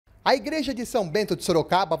A Igreja de São Bento de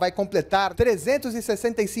Sorocaba vai completar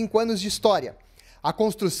 365 anos de história. A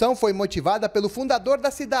construção foi motivada pelo fundador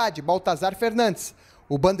da cidade, Baltazar Fernandes.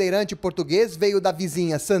 O bandeirante português veio da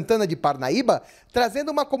vizinha Santana de Parnaíba,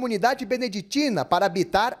 trazendo uma comunidade beneditina para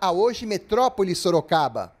habitar a hoje metrópole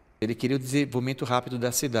Sorocaba. Ele queria o desenvolvimento rápido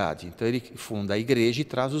da cidade, então ele funda a igreja e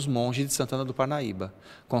traz os monges de Santana do Parnaíba.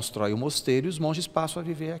 Constrói o mosteiro e os monges passam a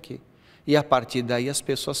viver aqui. E a partir daí as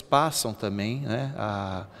pessoas passam também, né,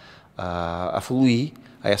 a fluir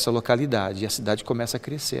a essa localidade. E a cidade começa a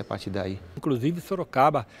crescer a partir daí. Inclusive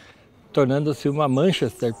Sorocaba tornando-se uma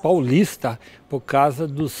Manchester paulista por causa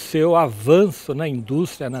do seu avanço na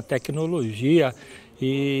indústria, na tecnologia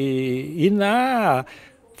e na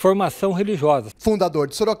formação religiosa. Fundador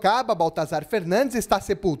de Sorocaba, Baltazar Fernandes, está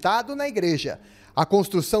sepultado na igreja. A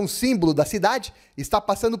construção símbolo da cidade está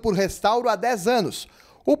passando por restauro há 10 anos.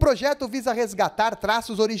 O projeto visa resgatar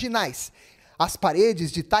traços originais. As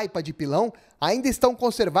paredes de taipa de pilão ainda estão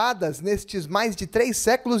conservadas nestes mais de 3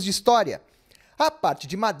 séculos de história. A parte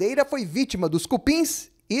de madeira foi vítima dos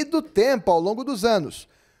cupins e do tempo ao longo dos anos.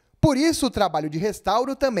 Por isso, o trabalho de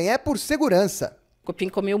restauro também é por segurança. O cupim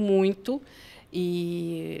comeu muito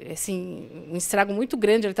e, assim, um estrago muito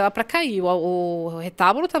grande, ele estava para cair, o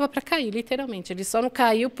retábulo estava para cair, literalmente. Ele só não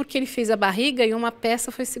caiu porque ele fez a barriga e uma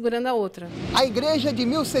peça foi segurando a outra. A Igreja de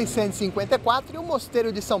 1654 e o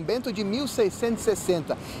Mosteiro de São Bento de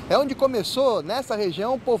 1660. É onde começou, nessa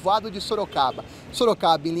região, o povoado de Sorocaba.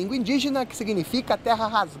 Sorocaba em língua indígena, que significa terra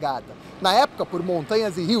rasgada. Na época, por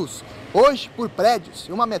montanhas e rios. Hoje, por prédios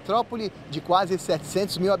e uma metrópole de quase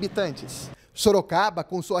 700 mil habitantes. Sorocaba,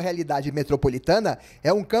 com sua realidade metropolitana,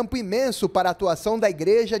 é um campo imenso para a atuação da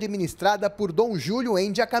igreja administrada por Dom Júlio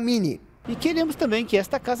Endiacamini. E queremos também que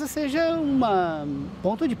esta casa seja um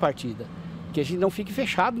ponto de partida, que a gente não fique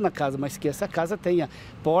fechado na casa, mas que essa casa tenha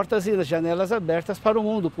portas e janelas abertas para o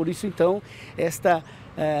mundo. Por isso, então,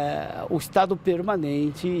 o estado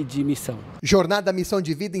permanente de missão. Jornada Missão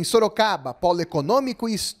de Vida em Sorocaba, polo econômico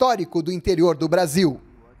e histórico do interior do Brasil.